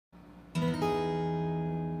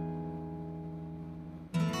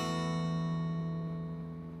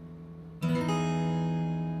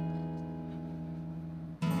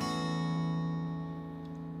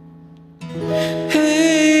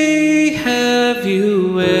have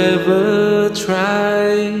you ever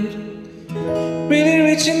tried really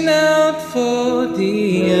reaching out for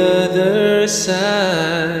the other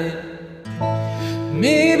side?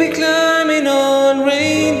 Maybe climbing on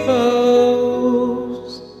rainbows,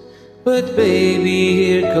 but baby,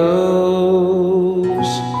 here goes.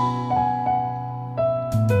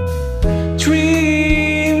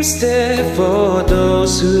 Dreams there for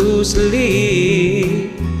those who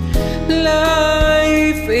sleep.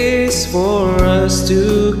 Life is for us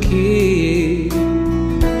to keep.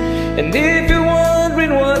 And if you're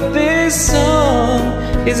wondering what this song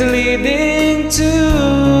is leading to,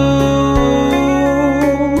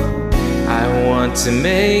 I want to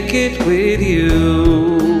make it with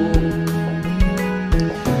you.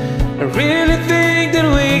 I really think that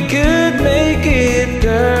we could make it,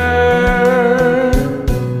 girl.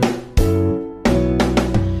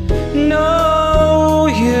 No,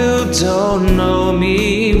 you don't know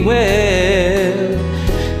me well.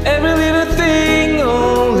 Every little thing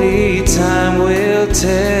only time will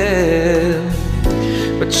tell.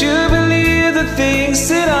 But you believe the things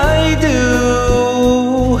that I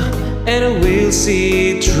do, and we'll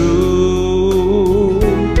see through.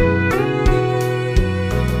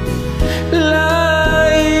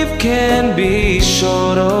 Life can be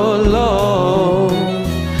short or long.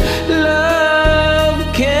 Love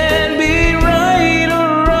can be right or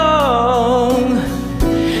wrong.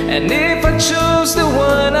 And if I chose the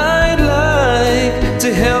one I'd like to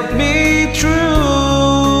help me through,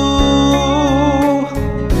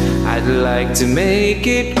 I'd like to make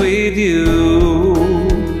it with you.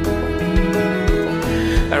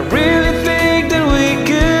 I really think that we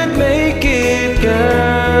could make it, girl.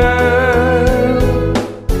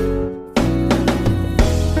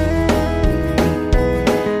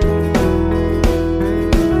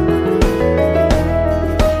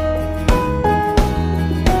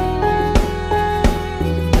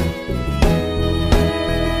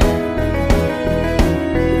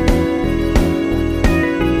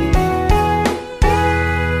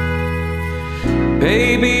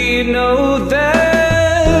 Baby, you know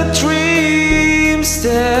that dreams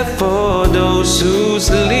there for those who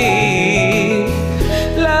sleep.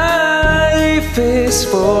 Life is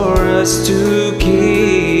for us to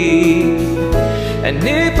keep. And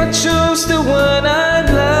if I chose the one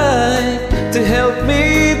I'd like to help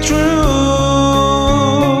me through,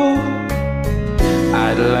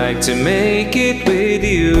 I'd like to make it